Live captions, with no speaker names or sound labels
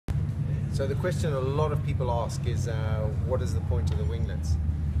So the question a lot of people ask is, what is the point of the winglets?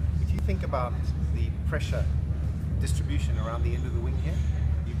 If you think about the pressure distribution around the end of the wing here,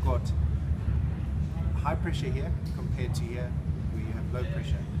 you've got high pressure here compared to here where you have low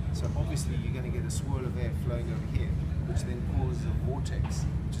pressure. So obviously you're going to get a swirl of air flowing over here, which then causes a vortex,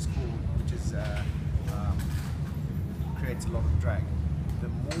 creates a lot of drag. The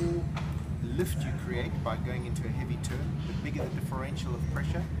more lift you create by going into a heavy turn, the bigger the differential of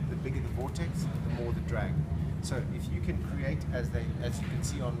pressure, the bigger the vortex, the more the drag. So if you can create, as you can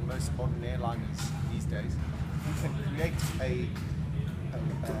see on most modern airliners these days, you can create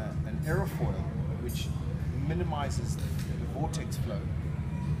an aerofoil which minimizes the vortex flow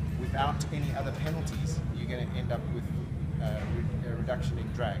without any other penalties, you're going to end up with a reduction in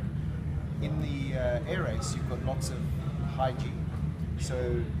drag. In the air race, you've got lots of high G,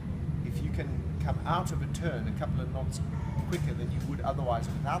 so if you can come out of a turn a couple of knots quicker than you would otherwise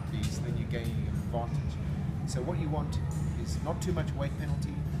without these, then you're gaining an advantage. So what you want is not too much weight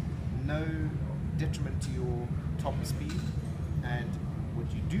penalty, no detriment to your top speed, and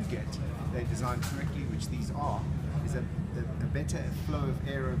what you do get, if they're designed correctly, which these are, is a better flow of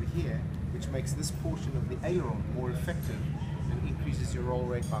air over here, which makes this portion of the aileron more effective and increases your roll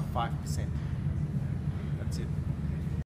rate by 5%. That's it.